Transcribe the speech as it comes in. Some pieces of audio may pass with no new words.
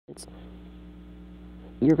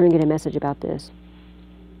You're going to get a message about this.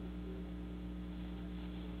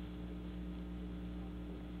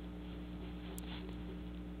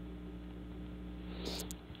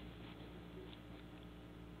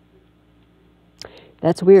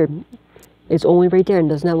 That's weird. It's only right there and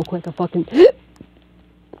does not look like a fucking...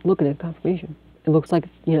 Look at it, confirmation. It looks like,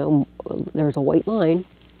 you know, there's a white line.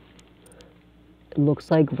 It looks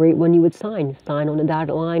like right when you would sign on the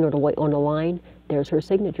dotted line or the white on the line, there's her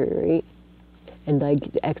signature, right? And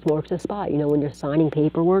like the X marks the spot, you know, when you're signing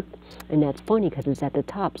paperwork. And that's funny because it's at the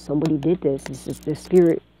top. Somebody did this. This is the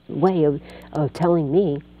spirit way of telling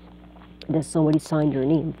me that somebody signed your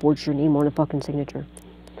name, forged your name on a fucking signature.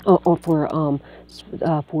 Or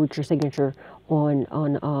forged your signature on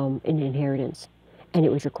an inheritance. And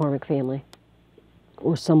it was your karmic family.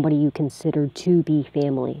 Or somebody you considered to be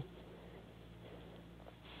family.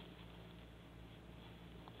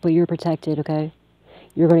 But you're protected, okay?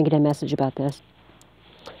 You're going to get a message about this.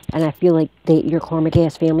 And I feel like your karmic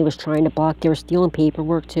ass family was trying to block. They were stealing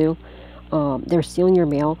paperwork too. They're stealing your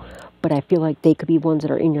mail. But I feel like they could be ones that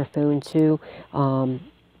are in your phone too.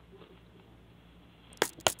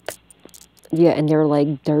 Yeah, and they're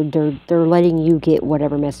like they're letting you get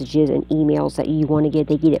whatever messages and emails that you want to get.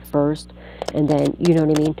 They get it first, and then you know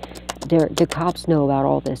what I mean. The cops know about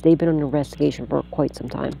all this. They've been on an investigation for quite some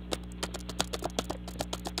time.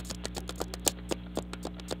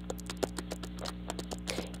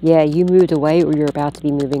 Yeah, you moved away, or you're about to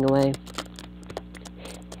be moving away.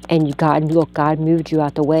 And God moved you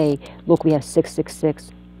out the way. Look, we have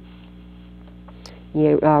 666.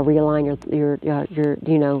 You realign your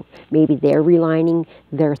you know, maybe they're realigning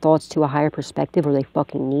their thoughts to a higher perspective, or they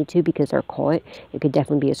fucking need to because they're caught. It could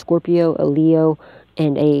definitely be a Scorpio, a Leo,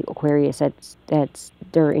 and a Aquarius.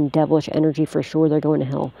 They're in devilish energy for sure. They're going to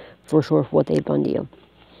hell for sure for what they've done to you.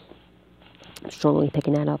 I'm strongly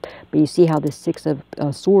picking that up. But you see how the 6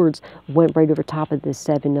 of swords went right over top of the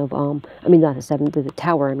 7 of I mean not the 7, the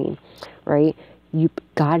tower. I mean, right?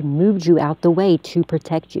 God moved you out the way to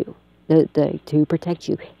protect you. To protect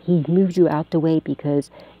you. He moved you out the way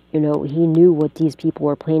because, you know, he knew what these people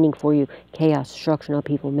were planning for you. Chaos, destruction,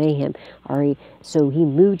 upheaval, mayhem. Alright? So he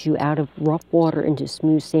moved you out of rough water into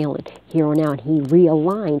smooth sailing. Here on out, he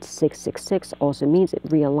realigned 666. Also means it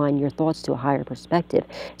realigned your thoughts to a higher perspective.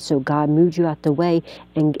 So God moved you out the way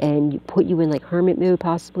and put you in like hermit mode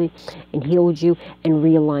possibly, and healed you and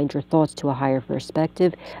realigned your thoughts to a higher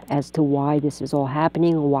perspective as to why this is all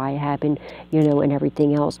happening and why it happened, you know, and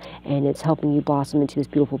everything else. And it's helping you blossom into this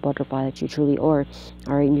beautiful butterfly that you truly are.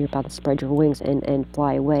 Alright, and you're about to spread your wings and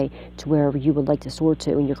fly away to wherever you would like to soar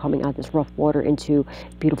to, and you're coming out this rough water into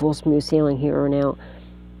beautiful smooth sailing here on out.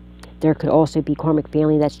 There could also be karmic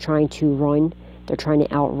family that's trying to run. They're trying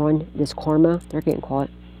to outrun this karma. They're getting caught.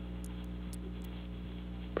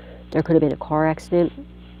 There could have been a car accident.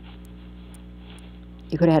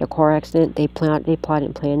 You could have had a car accident. They plotted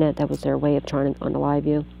and planned that. That was their way of trying to unalive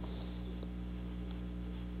you.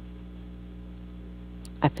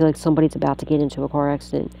 I feel like somebody's about to get into a car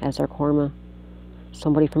accident as their karma.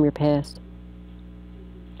 Somebody from your past.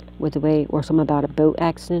 With the way, or something about a boat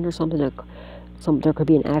accident or something. There could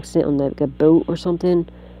be an accident on like a boat or something.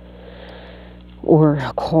 Or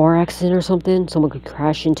a car accident or something. Someone could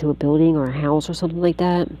crash into a building or a house or something like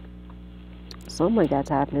that. Something like that's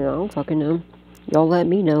happening. I don't fucking know. Y'all let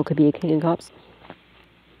me know. Could be a King of Cups.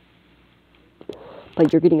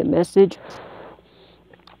 But you're getting a message.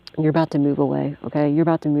 You're about to move away, okay? You're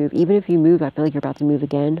about to move. Even if you move, I feel like you're about to move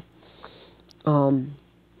again.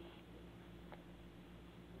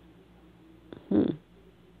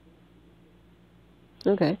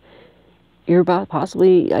 Okay. You're about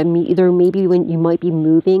possibly, I mean, either maybe when you might be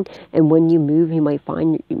moving, and when you move, you might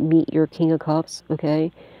meet your King of Cups,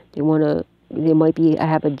 okay? They might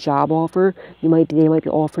have a job offer. They might be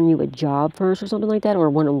offering you a job first or something like that, or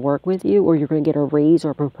want to work with you, or you're going to get a raise or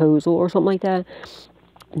a proposal or something like that.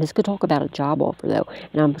 This could talk about a job offer, though.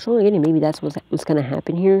 And I'm sure getting maybe that's what's going to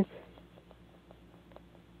happen here.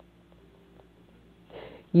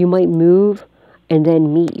 You might move and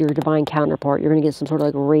then meet your divine counterpart. You're going to get some sort of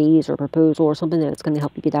like raise or proposal or something that's going to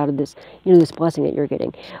help you get out of this, you know, this blessing that you're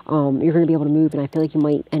getting. You're going to be able to move, and I feel like you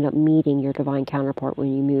might end up meeting your divine counterpart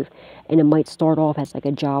when you move. And it might start off as like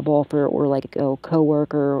a job offer or like a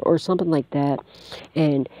co-worker or something like that.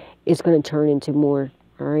 And it's going to turn into more.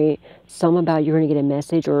 All right, some about you're going to get a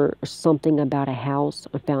message or something about a house,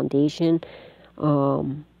 a foundation,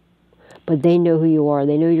 but they know who you are.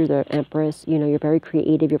 They know you're the Empress. You know, you're very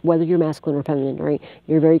creative. Whether you're masculine or feminine, right?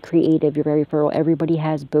 You're very creative. You're very fertile. Everybody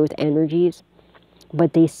has both energies,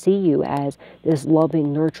 but they see you as this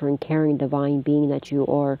loving, nurturing, caring, divine being that you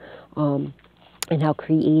are. and how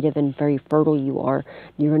creative and very fertile you are.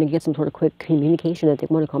 You're going to get some sort of quick communication that they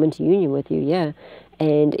want to come into union with you, yeah.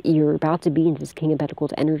 And you're about to be in this King of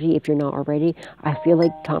Pentacles energy if you're not already. I feel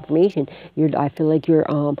like confirmation. I feel like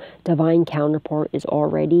your divine counterpart is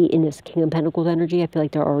already in this King of Pentacles energy. I feel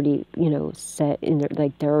like they're already, you know, set in their,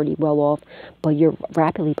 like they're already well off. But you're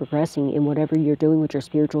rapidly progressing in whatever you're doing with your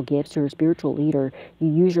spiritual gifts. You're a spiritual leader. You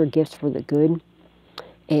use your gifts for the good,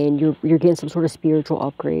 and you're getting some sort of spiritual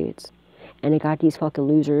upgrades. And I got these fucking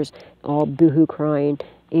losers all boohoo crying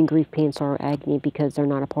in grief, pain, sorrow, agony because they're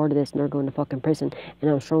not a part of this and they're going to fucking prison. And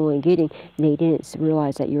I'm strongly getting they didn't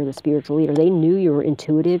realize that you're the spiritual leader. They knew you were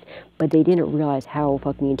intuitive, but they didn't realize how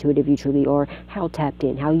fucking intuitive you truly are, how tapped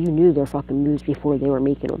in, how you knew their fucking moves before they were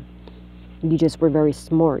making them. You just were very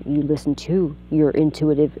smart. You listened to your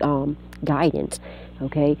intuitive guidance,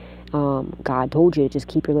 okay? God told you to just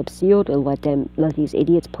keep your lips sealed and let these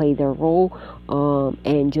idiots play their role,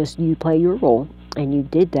 and just you play your role. And you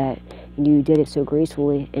did that. And you did it so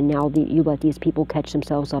gracefully. And now you let these people catch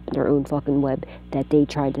themselves up in their own fucking web that they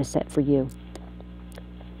tried to set for you.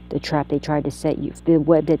 The trap they tried to set you, the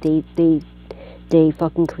web that they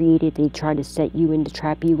fucking created, they tried to set you in, to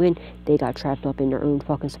trap you in. They got trapped up in their own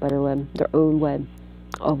fucking spider web, their own web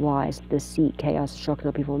of lies, deceit, chaos, destruction,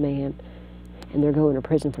 upheaval, mayhem. And they're going to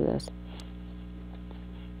prison for this.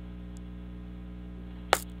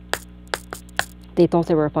 They thought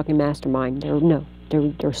they were a fucking mastermind.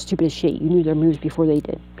 They're stupid as shit. You knew their moves before they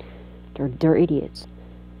did. They're idiots.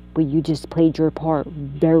 But you just played your part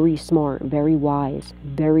very smart, very wise,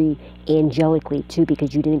 very angelically too,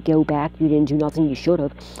 because you didn't go back, you didn't do nothing you should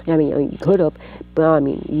have. I mean, you could have, but I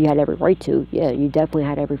mean, you had every right to. Yeah, you definitely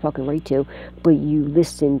had every fucking right to. But you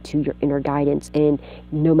listened to your inner guidance, and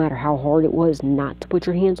no matter how hard it was not to put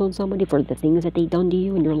your hands on somebody for the things that they done to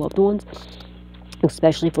you and your loved ones,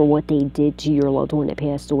 especially for what they did to your loved one that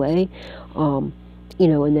passed away, you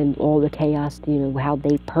know, and then all the chaos, you know, how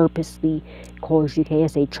they purposely caused you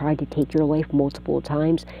chaos. They tried to take your life multiple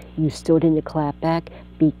times. You still didn't clap back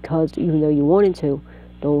because even though you wanted to,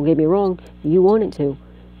 don't get me wrong, you wanted to.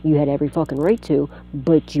 You had every fucking right to,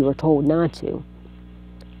 but you were told not to.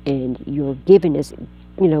 And you're given this,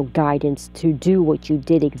 you know, guidance to do what you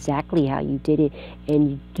did exactly how you did it,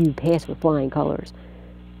 and you passed with flying colors.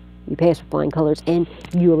 You passed with flying colors, and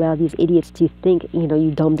you allow these idiots to think, you know,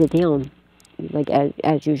 you dumbed it down. Like,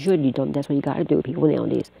 as you should, that's what you got to do with people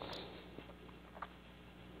nowadays.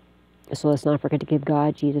 So let's not forget to give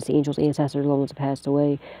God, Jesus, angels, ancestors, loved ones that passed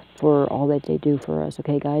away, for all that they do for us,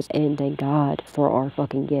 okay, guys? And thank God for our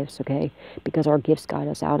fucking gifts, okay? Because our gifts guide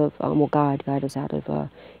us out of, God guide us out of,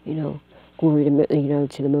 you know, glory to, you know,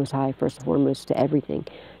 to the Most High, first and foremost, to everything.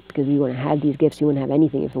 Because we wouldn't have these gifts, we wouldn't have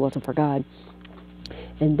anything if it wasn't for God.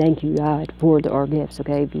 And thank you, God, for our gifts,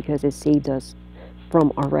 okay? Because it saved us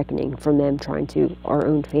from our reckoning, from them trying to, our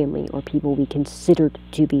own family, or people we considered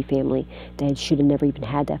to be family, that should have never even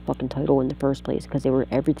had that fucking title in the first place, because they were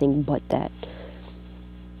everything but that.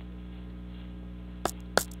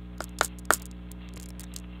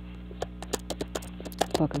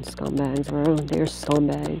 Fucking scumbags, bro. They're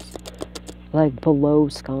scumbags. Like, below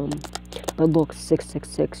scum. But look,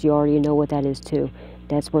 666, you already know what that is, too.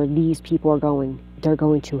 That's where these people are going. They're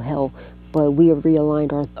going to hell. But we have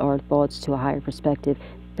realigned our thoughts to a higher perspective,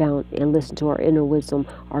 found and listened to our inner wisdom,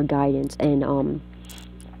 our guidance, and you know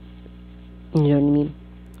what I mean?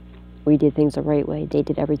 We did things the right way. They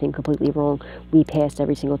did everything completely wrong. We passed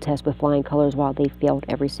every single test with flying colors while they failed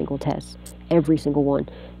every single test. Every single one.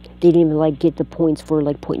 They didn't even, like, get the points for,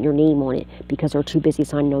 like, putting your name on it because they're too busy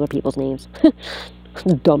signing other people's names.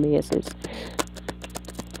 Dumbasses.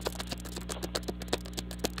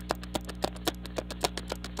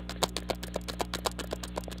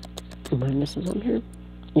 Am I missing something here?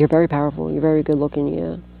 You're very powerful. You're very good looking,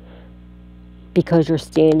 yeah. Because you're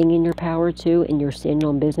standing in your power too, and you're standing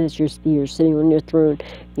on business. You're sitting on your throne,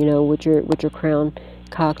 you know, with your crown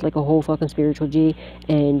cocked like a whole fucking spiritual G,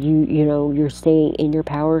 and you know, you're staying in your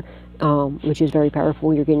power, which is very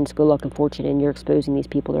powerful. You're getting good luck and fortune, and you're exposing these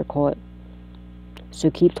people that are caught.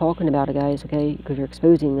 So keep talking about it, guys, okay? Because you're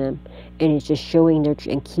exposing them, and it's just showing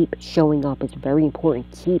and keep showing up. It's very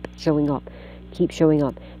important. Keep showing up. Keep showing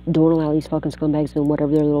up. Don't allow these fucking scumbags doing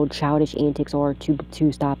whatever their little childish antics are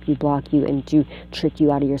to stop you, block you, and to trick you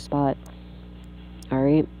out of your spot.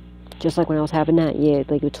 Alright? Just like when I was having that, yeah,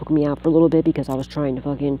 like, it took me out for a little bit because I was trying to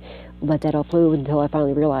fucking let that upload until I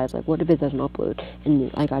finally realized, like, what if it doesn't upload?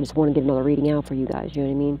 And, like, I just want to get another reading out for you guys, you know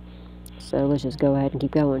what I mean? So let's just go ahead and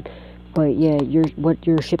keep going. But yeah,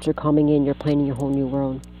 your ships are coming in, you're planning your whole new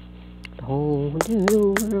world. The whole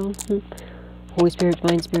new world. Holy Spirit,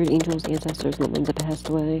 Divine Spirit, angels, ancestors, loved ones that passed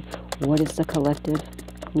away. What does the collective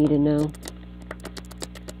need to know?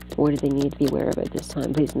 What do they need to be aware of at this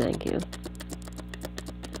time? Please and thank you.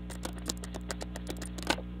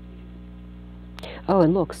 Oh,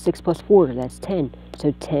 and look, 6 plus 4, that's 10.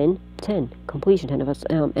 So 10, 10. Completion, end of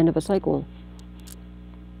a cycle.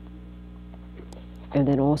 And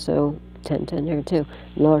then also 10, 10 here too.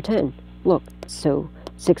 Another 10. Look, so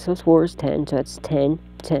 6 plus 4 is 10, so that's 10,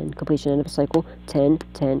 10. Completion, end of a cycle. 10,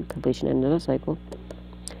 10. Completion, end of a cycle.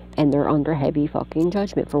 And they're under heavy fucking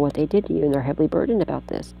judgment for what they did to you, and they're heavily burdened about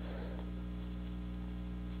this.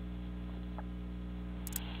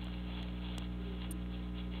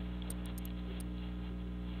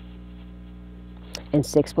 And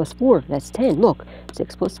 6 plus 4, that's 10. Look,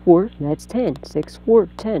 6 plus 4, that's 10. 6, 4,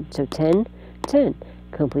 10. So 10, 10.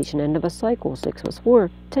 Completion, end of a cycle. 6 plus 4,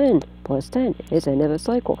 10. Plus 10 is end of a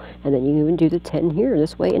cycle. And then you even do the 10 here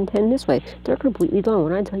this way and 10 this way. They're completely done.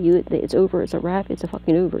 When I tell you it's over, it's a wrap, it's a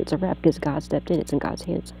fucking over. It's a wrap because God stepped in. It's in God's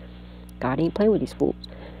hands. God ain't playing with these fools.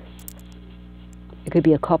 It could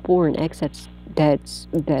be a couple or an ex that's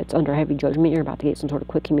under heavy judgment. You're about to get some sort of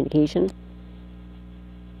quick communication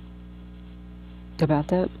about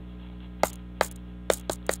that.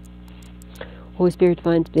 Holy Spirit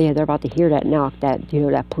divine, yeah, they're about to hear that knock, that, you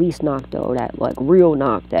know, that police knock though, that like real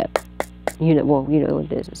knock, that, you know, well, you know what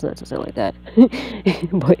it is, it's not to sound like that,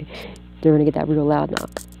 but they're gonna get that real loud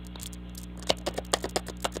knock.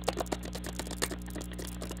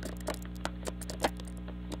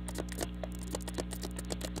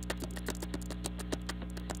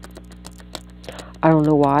 I don't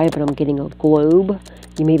know why, but I'm getting a globe.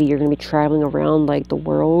 Maybe you're going to be traveling around like the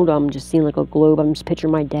world. I'm just seeing like a globe. I'm just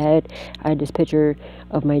picturing my dad. I had this picture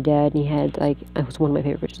of my dad, and he had like, it was one of my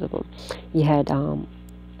favorite pictures of him. He had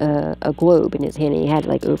a globe in his hand, and he had it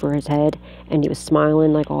like over his head, and he was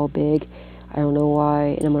smiling like all big. I don't know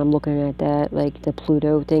why. And when I'm looking at that, like the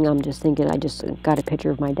Pluto thing, I'm just thinking, I just got a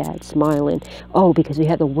picture of my dad smiling. Oh, because you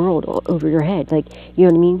have the world over your head. Like, you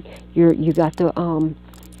know what I mean? You got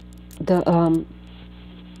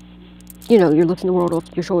you know, you're lifting the world off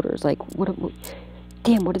your shoulders. Like,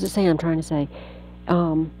 damn, what does it say I'm trying to say?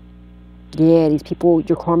 Yeah, these people,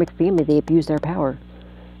 your karmic family, they abuse their power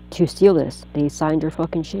to steal this. They signed your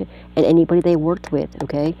fucking shit. And anybody they worked with,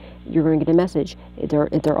 okay, you're going to get a message.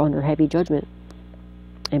 They're under heavy judgment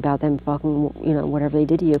about them fucking, you know, whatever they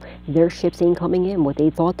did to you. Their ships ain't coming in. What they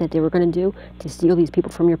thought that they were going to do to steal these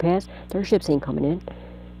people from your past, their ships ain't coming in.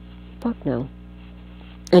 Fuck no.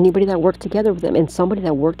 Anybody that worked together with them, and somebody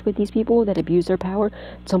that worked with these people that abused their power,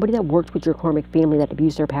 somebody that worked with your karmic family that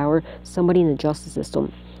abused their power, somebody in the justice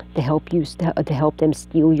system to help you, to help them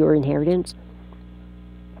steal your inheritance,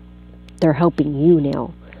 they're helping you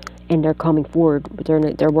now, and they're coming forward.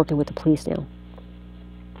 They're working with the police now.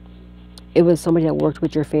 It was somebody that worked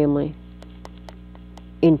with your family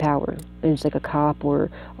in power, and it's like a cop or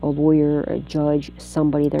a lawyer, a judge,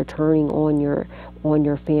 somebody. They're turning on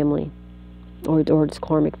your family. Or this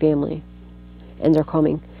karmic family, and they're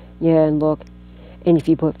coming. Yeah, and look, and if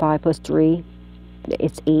you put 5 plus 3,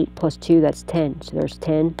 it's 8 plus 2, that's 10. So there's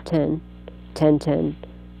 10, 10, 10, 10,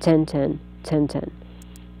 10, 10, 10, 10.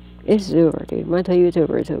 It's over, dude. When I tell you it's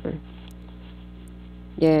over, it's over.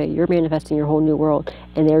 Yeah, you're manifesting your whole new world,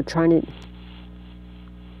 and they're trying to.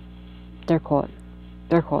 They're caught.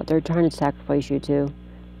 They're caught. They're trying to sacrifice you too.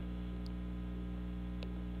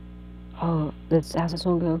 Oh, how's that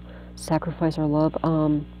song go? Sacrifice our love.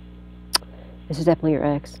 This is definitely your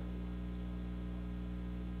ex.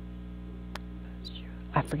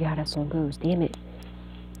 I forget how that song goes. Damn it.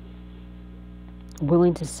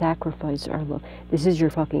 Willing to sacrifice our love. This is your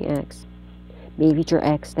fucking ex. Maybe it's your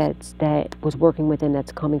ex that was working with him,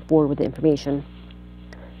 that's coming forward with the information.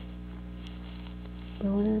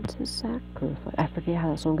 Willing to sacrifice. I forget how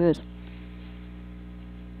that song goes.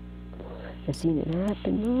 I've seen it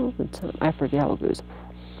happen all the time. I forget how it goes.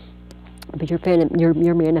 But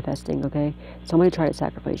you're manifesting, okay? Somebody tried to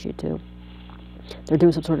sacrifice you too. They're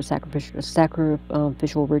doing some sort of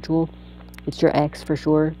sacrificial ritual. It's your ex for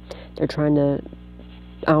sure. They're trying to,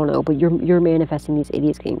 I don't know, but you're manifesting these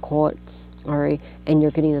idiots getting caught, alright? And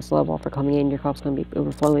you're getting this love offer coming in. Your cup's gonna be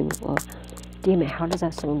overflowing with love. Damn it! How does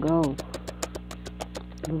that song go?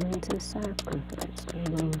 Willing to sacrifice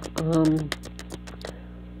love.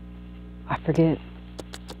 I forget.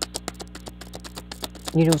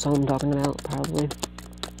 You know what song I'm talking about, probably.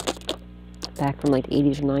 Back from like the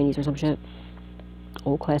 80s or 90s or some shit.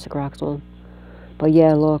 Old classic rock song. But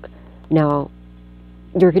yeah, look. Now,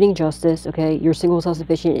 you're getting justice, okay? You're single,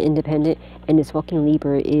 self-sufficient, independent, and this fucking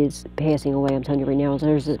Libra is passing away. I'm telling you right now. So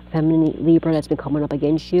there's a feminine Libra that's been coming up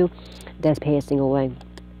against you that's passing away.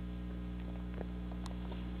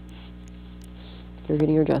 You're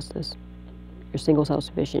getting your justice. You're single,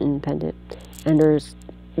 self-sufficient, independent. And there's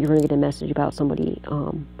you're going to get a message about somebody.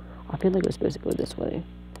 I feel like it's supposed to go this way.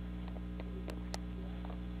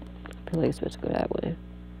 I feel like it's supposed to go that way.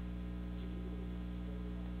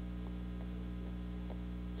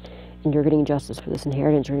 And you're getting justice for this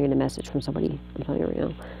inheritance. You're getting a message from somebody. I'm telling you right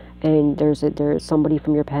now. And there's somebody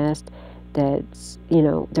from your past that's, you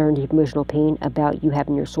know, they're in deep emotional pain about you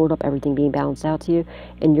having your sword up, everything being balanced out to you,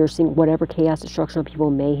 and you're seeing whatever chaos, destruction, people,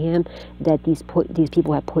 mayhem that these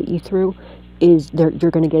people have put you through. You're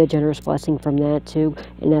going to get a generous blessing from that too,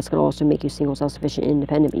 and that's going to also make you single, self-sufficient,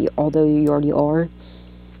 independent. Although you already are,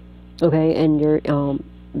 okay, and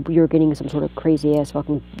you're getting some sort of crazy ass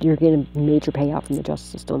you're getting a major payout from the justice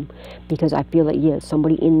system, because I feel like, yeah,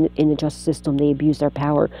 somebody in the justice system, they abuse their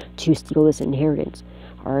power to steal this inheritance.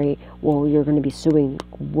 All right, well, you're going to be suing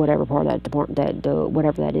whatever part of that department,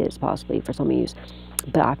 whatever that is, possibly for some of you.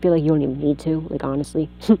 But I feel like you don't even need to, like, honestly,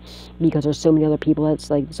 because there's so many other people.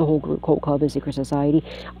 That's like, it's a whole group, cult club, and secret society.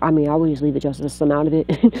 I mean, I would just leave the justice system out of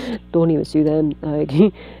it. Don't even sue them. Like,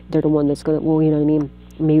 they're the one that's gonna, well, you know what I mean?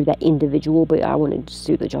 Maybe that individual, but I wouldn't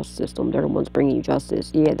sue the justice system. They're the ones bringing you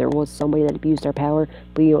justice. Yeah, there was somebody that abused their power,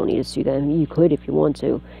 but you don't need to sue them. You could if you want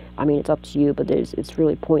to. I mean, it's up to you, but it's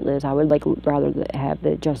really pointless. I would rather have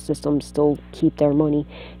the justice system still keep their money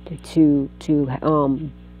to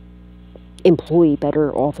employ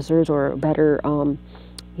better officers or better,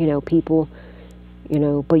 you know, people, you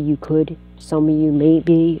know, but you could, some of you may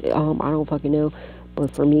be, I don't fucking know,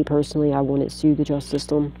 but for me personally, I wouldn't sue the justice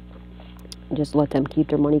system. Just let them keep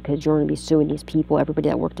their money, because you're going to be suing these people, everybody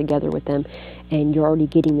that worked together with them, and you're already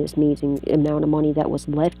getting this amazing amount of money that was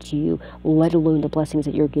left to you, let alone the blessings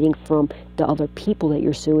that you're getting from the other people that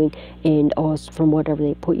you're suing, and also from whatever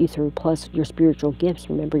they put you through, plus your spiritual gifts.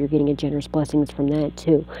 Remember, you're getting a generous blessings from that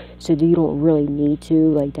too. So you don't really need to,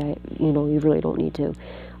 like that, you know, you really don't need to. You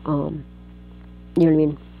know what I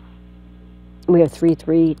mean? We have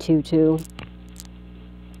 3322.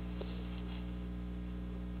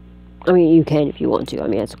 I mean, you can if you want to. I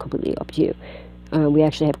mean, it's completely up to you. We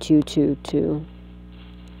actually have 222.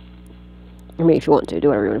 I mean, if you want to, do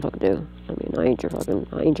whatever you want to fucking do. I mean, I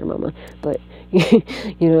ain't your mama. But, you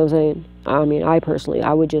know what I'm saying? I mean, I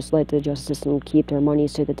would just let the justice system keep their money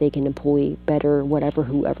so that they can employ better,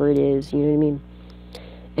 whoever it is, you know what I mean?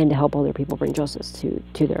 And to help other people bring justice to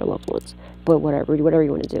their loved ones. But whatever you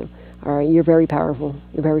want to do. Alright, you're very powerful.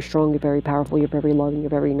 You're very strong, you're very powerful, you're very loving, you're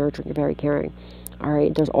very nurturing, you're very caring.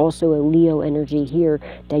 Alright, there's also a Leo energy here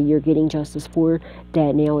that you're getting justice for,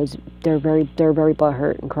 that now is, they're very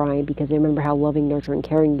butthurt and crying, because they remember how loving, nurturing,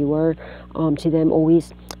 caring you were to them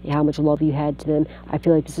always, how much love you had to them. I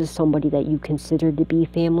feel like this is somebody that you considered to be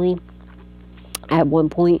family at one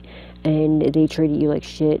point, and they treated you like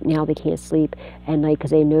shit. Now they can't sleep, and like,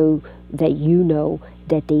 because they know that you know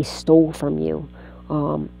that they stole from you.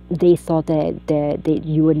 They thought that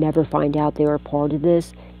you would never find out they were part of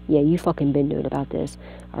this. Yeah, you fucking been knowing about this,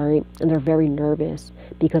 alright? And they're very nervous,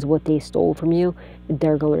 because what they stole from you,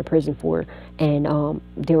 they're going to prison for. And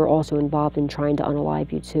they were also involved in trying to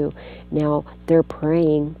unalive you too. Now, they're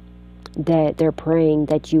praying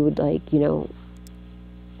that you would, like, you know,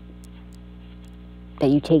 that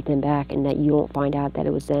you take them back, and that you won't find out that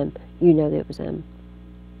it was them. You know that it was them.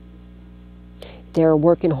 They're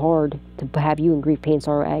working hard to have you in grief, pain,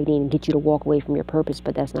 sorrow, agony, and get you to walk away from your purpose,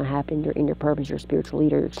 but that's not happening. You're in your purpose. You're a spiritual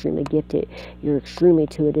leader. You're extremely gifted. You're extremely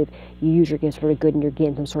intuitive. You use your gifts for the good, and you're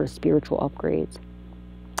getting some sort of spiritual upgrades.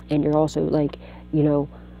 And you're also, like, you know,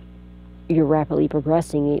 you're rapidly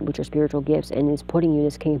progressing with your spiritual gifts, and it's putting you in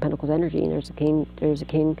this King of Pentacles energy. And there's a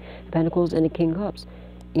King of Pentacles and a King of Cups.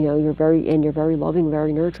 You know, you're very loving,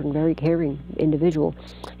 very nurturing, very caring individual,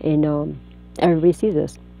 and everybody sees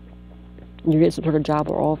this. You get some sort of job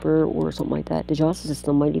or offer or something like that. The justice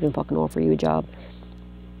system might even fucking offer you a job.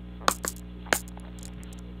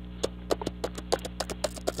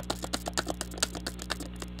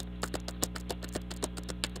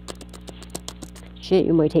 Shit,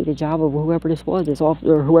 you might take the job of whoever this was, or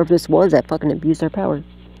whoever this was that fucking abused their power.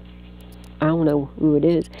 I don't know who it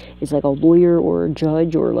is. It's like a lawyer or a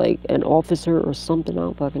judge or like an officer or something. I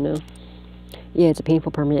don't fucking know. Yeah, it's a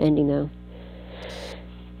painful permanent ending though.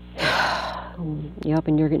 Yep,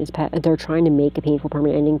 and you're getting this. They're trying to make a painful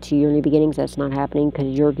permanent ending to your new beginnings. That's not happening, because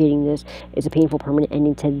you're getting this. It's a painful permanent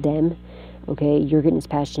ending to them. Okay, you're getting this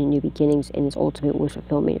passionate new beginnings and this ultimate wish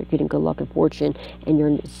fulfillment. You're getting good luck and fortune,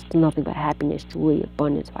 and it's nothing but happiness, joy,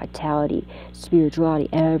 abundance, vitality, spirituality,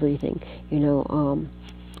 everything. You know,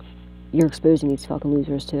 you're exposing these fucking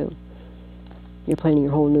losers too. You're planning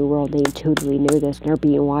your whole new world. They totally know this. They're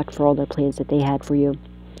being watched for all their plans that they had for you.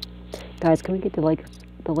 Guys, can we get the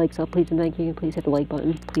likes up, please and thank you. Please hit the like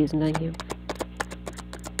button, please and thank you.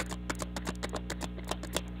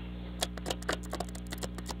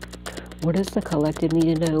 What does the collective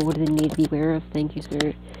need to know? What do they need to be aware of? Thank you,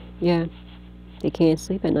 Spirit. Yeah, they can't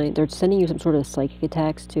sleep at night. They're sending you some sort of psychic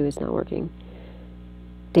attacks, too. It's not working.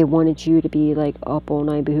 They wanted you to be, like, up all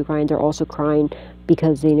night, boohoo crying. They're also crying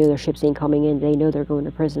because they know their ships ain't coming in. They know they're going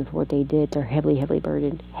to prison for what they did. They're heavily, heavily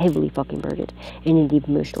burdened. Heavily fucking burdened. And in deep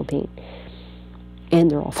emotional pain. And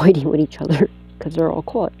they're all fighting with each other because they're all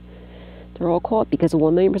caught. They're all caught because of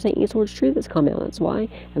 1,000,000% Eight Swords truth that's come out. That's why.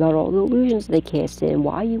 About all the illusions they cast in,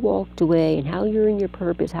 why you walked away, and how you're in your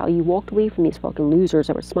purpose, how you walked away from these fucking losers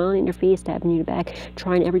that were smiling in your face, stabbing you in the back,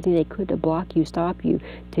 trying everything they could to block you, stop you,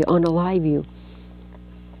 to unalive you.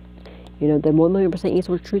 You know, the 1,000,000% Eight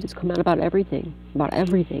Swords truth has come out about everything. About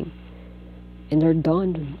everything. And they're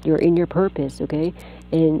done. You're in your purpose, okay?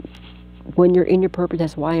 And when you're in your purpose,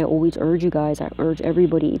 that's why I always urge you guys, I urge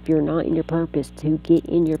everybody, if you're not in your purpose, to get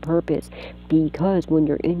in your purpose. Because when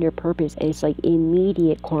you're in your purpose, it's like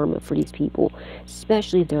immediate karma for these people,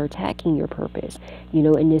 especially if they're attacking your purpose. You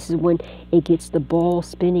know, and this is when it gets the ball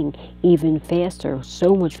spinning even faster,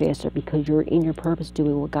 so much faster, because you're in your purpose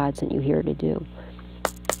doing what God sent you here to do.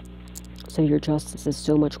 So your justice is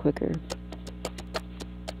so much quicker.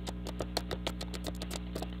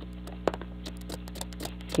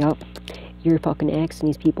 Yup. You're fucking asking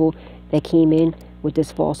these people that came in with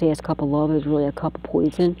this false ass cup of love. It was really a cup of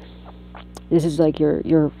poison. This is like your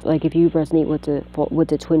like if you resonate with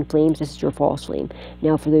the twin flames, this is your false flame.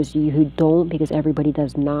 Now, for those of you who don't, because everybody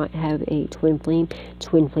does not have a twin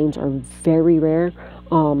flames are very rare.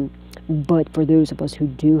 But for those of us who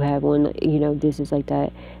do have one, you know, this is like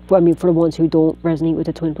that. I mean, for the ones who don't resonate with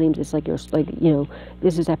the twin flames, it's like you know,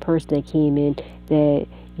 this is that person that came in that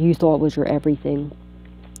you thought was your everything.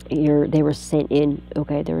 They were sent in,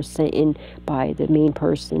 okay? They were sent in by the main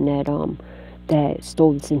person that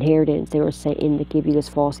stole this inheritance. They were sent in to give you this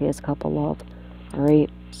false ass cup of love. Alright?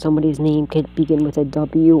 Somebody's name could begin with a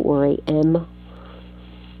W or a M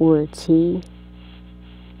or a T.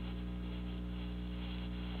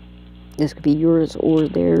 This could be yours or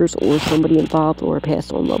theirs or somebody involved or a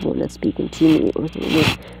passed on loved one that's speaking to me or through me,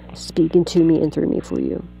 speaking to me and through me for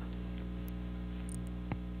you.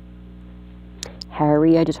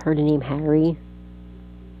 Harry, I just heard the name Harry.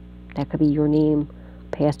 That could be your name,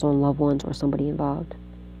 passed on loved ones, or somebody involved.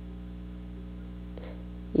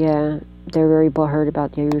 Yeah, they're very butthurt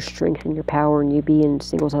about your strength and your power and you being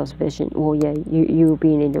single self-sufficient. Well, yeah, you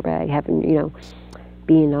being in your bag, having, you know,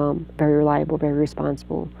 being very reliable, very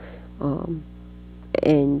responsible,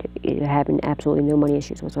 and having absolutely no money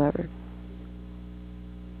issues whatsoever.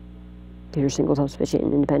 You're single self-sufficient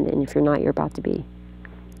and independent, and if you're not, you're about to be.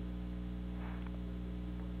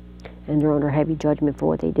 And they're under heavy judgment for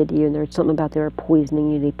what they did to you. And there's something about they're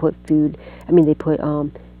poisoning you. They put food. I mean, they put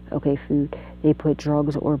food. They put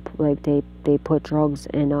drugs, or like they put drugs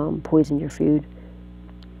and poison your food.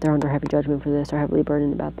 They're under heavy judgment for this. They're heavily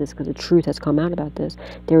burdened about this because the truth has come out about this.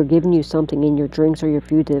 They were giving you something in your drinks or your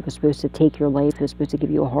food that was supposed to take your life. It was supposed to give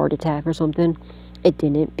you a heart attack or something. It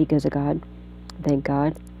didn't, because of God. Thank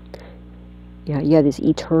God. Yeah, this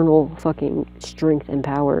eternal fucking strength and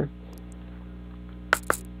power.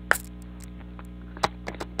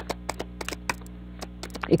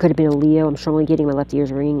 It could have been a Leo. I'm strongly getting my left ear's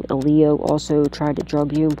ringing. A Leo also tried to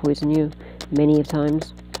drug you and poison you many of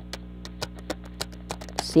times.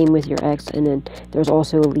 Same with your ex. And then there's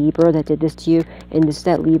also a Libra that did this to you. And this is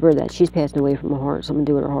that Libra that she's passing away from her heart. Something to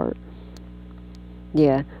do with her heart.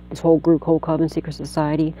 Yeah. This whole group, whole coven, secret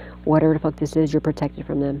society, whatever the fuck this is, you're protected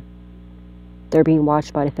from them. They're being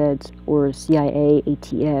watched by the feds or CIA,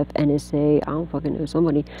 ATF, NSA, I don't fucking know,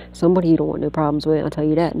 somebody you don't want no problems with, I'll tell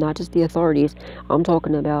you that. Not just the authorities. I'm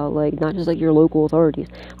talking about, like, not just like your local authorities.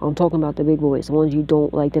 I'm talking about the big boys, the ones you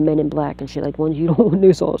don't, like the men in black and shit, like the ones you don't want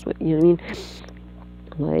no sauce with, you know what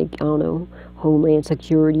I mean? Like, I don't know, Homeland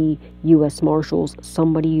Security, U.S. Marshals,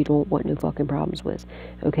 somebody you don't want no fucking problems with,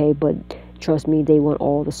 okay? But trust me, they want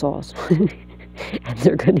all the sauce. And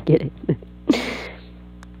they're gonna get it.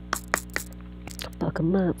 Fuck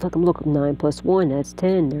them up, fuck them. Look, 9 plus 1, that's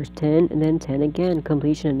 10. There's 10, and then 10 again.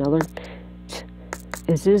 Completion, another.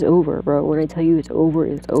 This is over, bro. When I tell you it's over,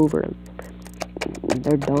 it's over.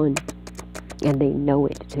 They're done. And they know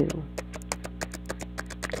it, too.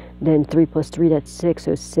 Then 3 plus 3, that's 6.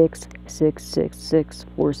 So 6, 6, 6, 6.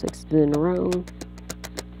 4 6s in a row.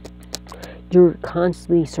 You're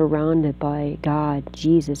constantly surrounded by God,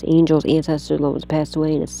 Jesus, angels, ancestors, loved ones passed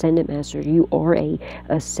away, and ascendant masters. You are a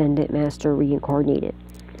ascendant master reincarnated.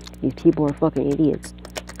 These people are fucking idiots.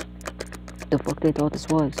 The fuck they thought this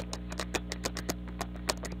was.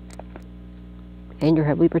 And you're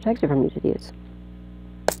heavily protected from these idiots.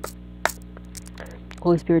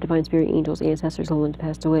 Holy Spirit, Divine Spirit, angels, ancestors, loved ones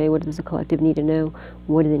passed away. What does the collective need to know?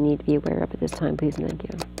 What do they need to be aware of at this time? Please and thank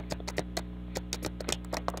you.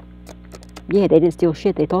 Yeah, they didn't steal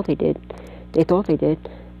shit. They thought they did. They thought they did.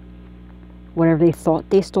 Whatever they thought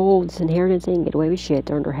they stole, this inheritance, they didn't get away with shit.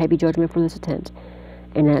 They're under heavy judgment for this attempt.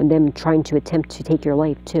 And them trying to attempt to take your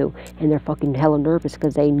life, too. And they're fucking hella nervous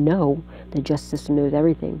because they know the justice system knows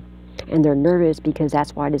everything. And they're nervous because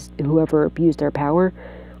that's why whoever abused their power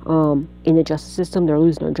in the justice system, they're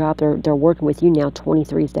losing their job. They're working with you now.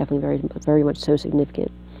 23 is definitely very, very much so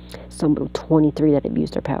significant. Some 23 that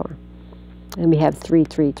abused their power. And we have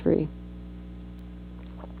 333.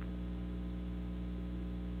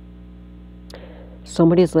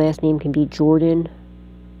 Somebody's last name can be Jordan.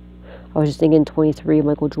 I was just thinking 23,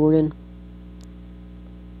 Michael Jordan.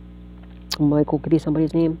 Michael could be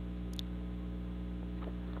somebody's name.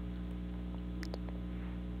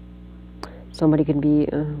 Somebody could be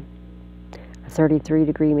a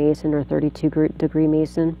 33-degree Mason or 32-degree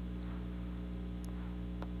Mason.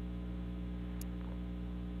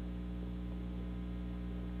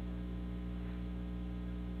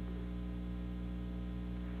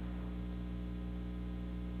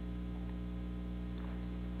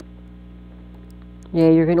 Yeah,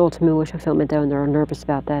 you're getting ultimate wish fulfillment though, and they're nervous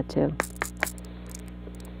about that too.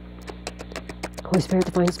 Holy Spirit,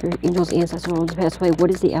 Divine Spirit, angels, ancestors, all to pass away. What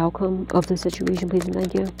is the outcome of the situation, please and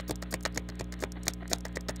thank you?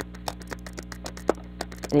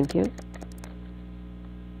 Thank you.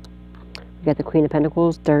 We got the Queen of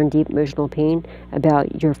Pentacles. They're in deep emotional pain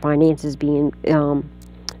about your finances being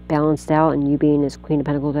balanced out and you being this Queen of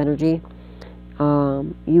Pentacles energy.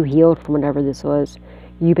 You healed from whatever this was.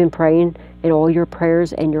 You've been praying, and all your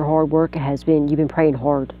prayers and your hard work has been, you've been praying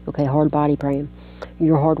hard, okay, hard body praying.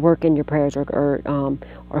 Your hard work and your prayers are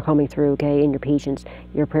coming through, okay, and your patience.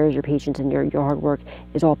 Your prayers, your patience, and your hard work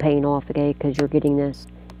is all paying off, okay, because you're getting this.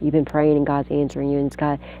 You've been praying and God's answering you, and it's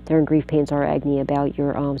got, they're in grief, pain, sorrow, agony about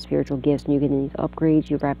your spiritual gifts, and you're getting these upgrades,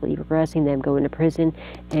 you're rapidly progressing, them going to prison,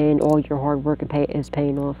 and all your hard work is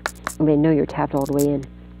paying off. And they know you're tapped all the way in.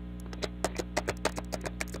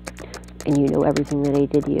 And you know everything that they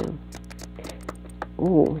did to you.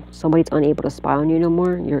 Ooh, somebody's unable to spy on you no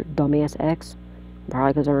more. Your dumbass ex.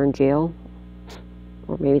 Probably because they're in jail.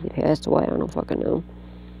 Or maybe they passed away. I don't fucking know.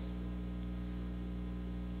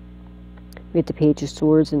 We have the Page of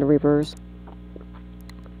Swords in the reverse.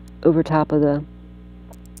 Over top of the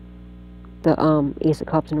Ace of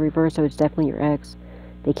Cups in reverse. So it's definitely your ex.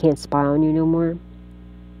 They can't spy on you no more.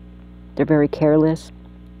 They're very careless.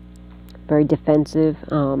 Very defensive.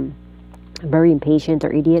 Very impatient.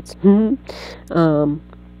 They're idiots.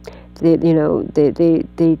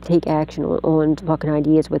 They take action on fucking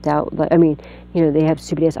ideas without, like, I mean, they have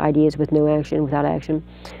stupid ass ideas with no action, without action.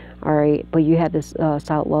 All right, but you have this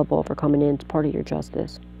silent love offer coming in. It's part of your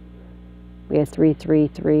justice. We have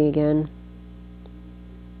 333 again,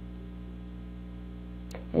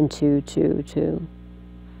 and 222.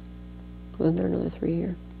 Wasn't there another 3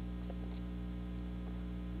 here?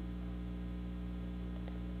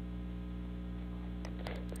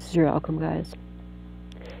 This is your outcome, guys.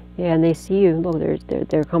 Yeah, and they see you. Look,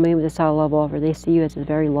 they're coming in with a solid love offer. They see you as a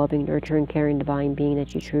very loving, nurturing, caring, divine being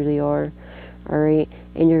that you truly are. All right,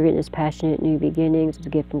 and you're getting this passionate new beginnings. It's a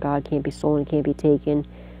gift from God, can't be stolen, can't be taken.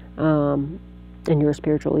 And you're a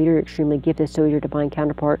spiritual leader, extremely gifted. So is your divine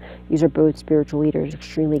counterpart. These are both spiritual leaders,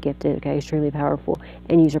 extremely gifted. Okay, extremely powerful,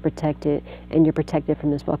 and you're protected. And you're protected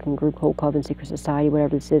from this fucking group, cult, coven, secret society,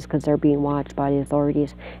 whatever this is, because they're being watched by the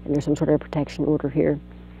authorities, and there's some sort of protection order here.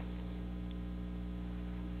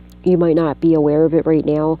 You might not be aware of it right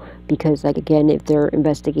now because, like, again, if they're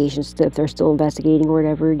investigations, if they're still investigating or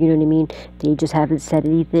whatever, you know what I mean? They just haven't said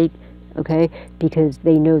anything, okay? Because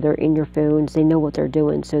they know they're in your phones, they know what they're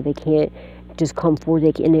doing, so they can't just come forward.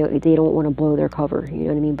 They don't want to blow their cover, you know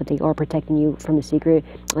what I mean? But they are protecting you from the secret,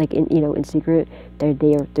 like in secret.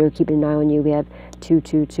 They're keeping an eye on you. We have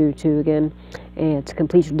 222 again, and it's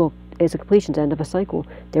completion. Look. It's a completion's end of a cycle.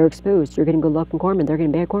 They're exposed. You're getting good luck and karma. They're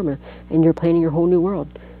getting bad karma, and you're planning your whole new world.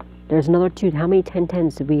 There's another 2. How many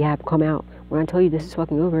 1010s did we have come out? When I tell you this is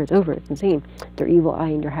fucking over, it's over. It's insane. Their evil eye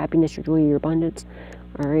and your happiness, your joy, your abundance.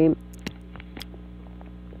 All right.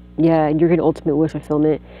 Yeah, you're getting ultimate wish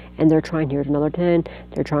fulfillment, and they're trying. Here's another 10.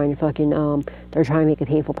 They're trying to fucking they're trying to make a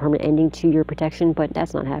painful permanent ending to your protection, but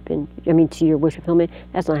that's not happening. I mean, to your wish fulfillment,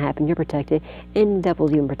 that's not happening. You're protected, and the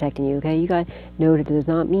devil's even protecting you. Okay, you got know that does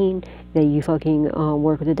not mean that you fucking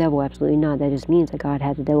work with the devil. Absolutely not. That just means that God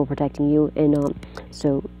has the devil protecting you, and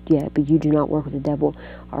so yeah, but you do not work with the devil.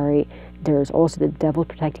 All right. There's also the devil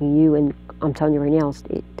protecting you, and I'm telling you right now,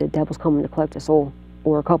 the devil's coming to collect the soul.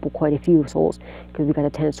 or quite a few souls, because we got the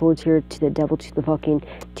 10 of swords here, to the devil, to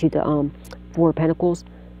the 4 of pentacles.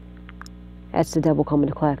 That's the devil coming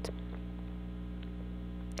to collect.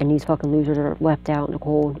 And these fucking losers are left out in the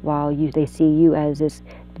cold while they see you as this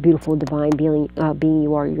beautiful divine being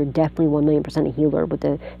you are. You're definitely 1,000,000% a healer. With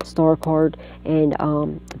the star card and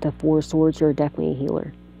the 4 of swords, you're definitely a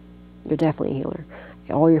healer. You're definitely a healer.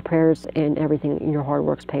 All your prayers and everything in your hard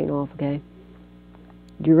work's paying off, okay?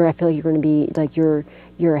 I feel like you're going to be, like, you're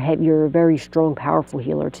a very strong, powerful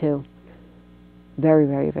healer, too. Very,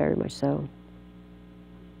 very, very much so.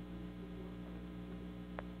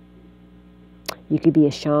 You could be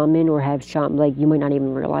a shaman or have shaman, like, you might not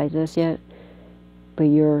even realize this yet, but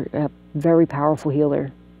you're a very powerful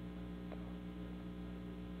healer.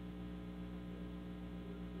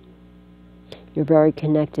 You're very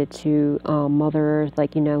connected to Mother Earth,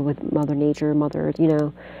 like, you know, with Mother Nature, Mother Earth, you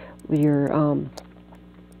know, with your,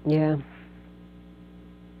 yeah.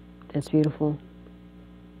 That's beautiful.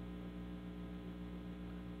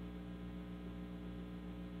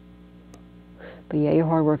 But yeah, your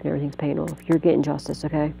hard work and everything's paying off. You're getting justice,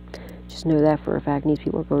 okay? Just know that for a fact. These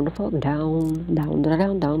people are going to fuck down, down, down,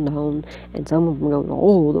 down, down, down. And some of them are going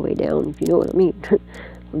all the way down, if you know what I mean.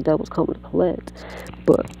 The devil's coming to collect.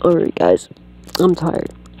 But, alright, guys. I'm tired.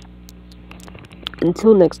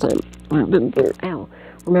 Until next time,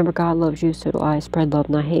 remember God loves you, so do I. Spread love,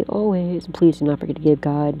 not hate, always. And please do not forget to give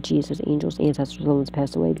God, Jesus, angels, ancestors, loved ones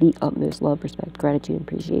passed away, the utmost love, respect, gratitude, and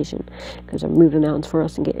appreciation. Because I'm moving mountains for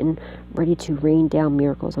us and getting ready to rain down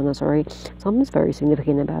miracles on us, alright? Something's very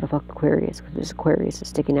significant about Aquarius, because this Aquarius is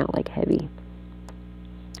sticking out like heavy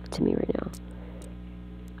to me right now.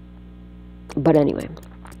 But anyway.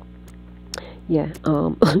 Yeah,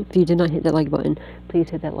 if you did not hit that like button, please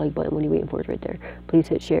hit that like button. What are you waiting for? It's right there. Please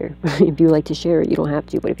hit share. If you like to share it, you don't have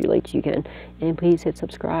to, but if you like to, you can. And please hit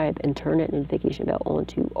subscribe and turn that notification bell on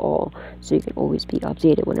to all, so you can always be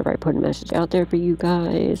updated whenever I put a message out there for you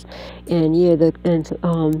guys. And yeah,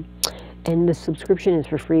 and the subscription is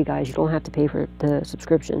for free, guys. You don't have to pay for the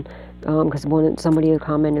subscription. Because somebody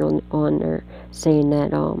commented on there saying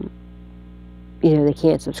that you know, they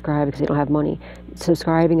can't subscribe because they don't have money.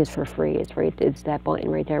 Subscribing is for free. It's that button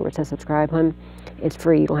right there where it says subscribe, hun. It's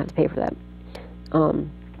free. You don't have to pay for that.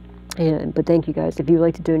 But thank you, guys. If you would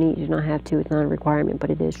like to donate, you do not have to. It's not a requirement, but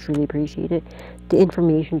it is truly appreciated. The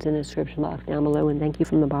information's in the description box down below, and thank you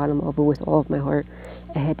from the bottom of it with all of my heart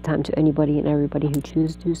ahead of time to anybody and everybody who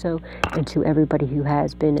chooses to do so, and to everybody who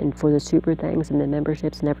has been, and for the super thanks and the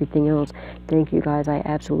memberships and everything else. Thank you, guys. I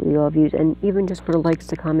absolutely love you, and even just for the likes,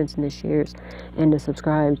 the comments, and the shares, and the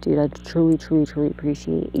subscribes, dude. I truly, truly, truly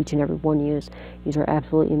appreciate each and every one of you. These are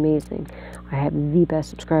absolutely amazing. I have the best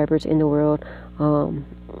subscribers in the world, and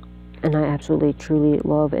I absolutely, truly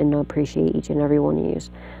love and appreciate each and every one of you.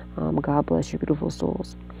 God bless your beautiful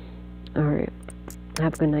souls. Alright.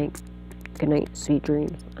 Have a good night. Good night. Sweet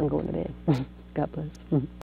dreams. I'm going to bed. God bless.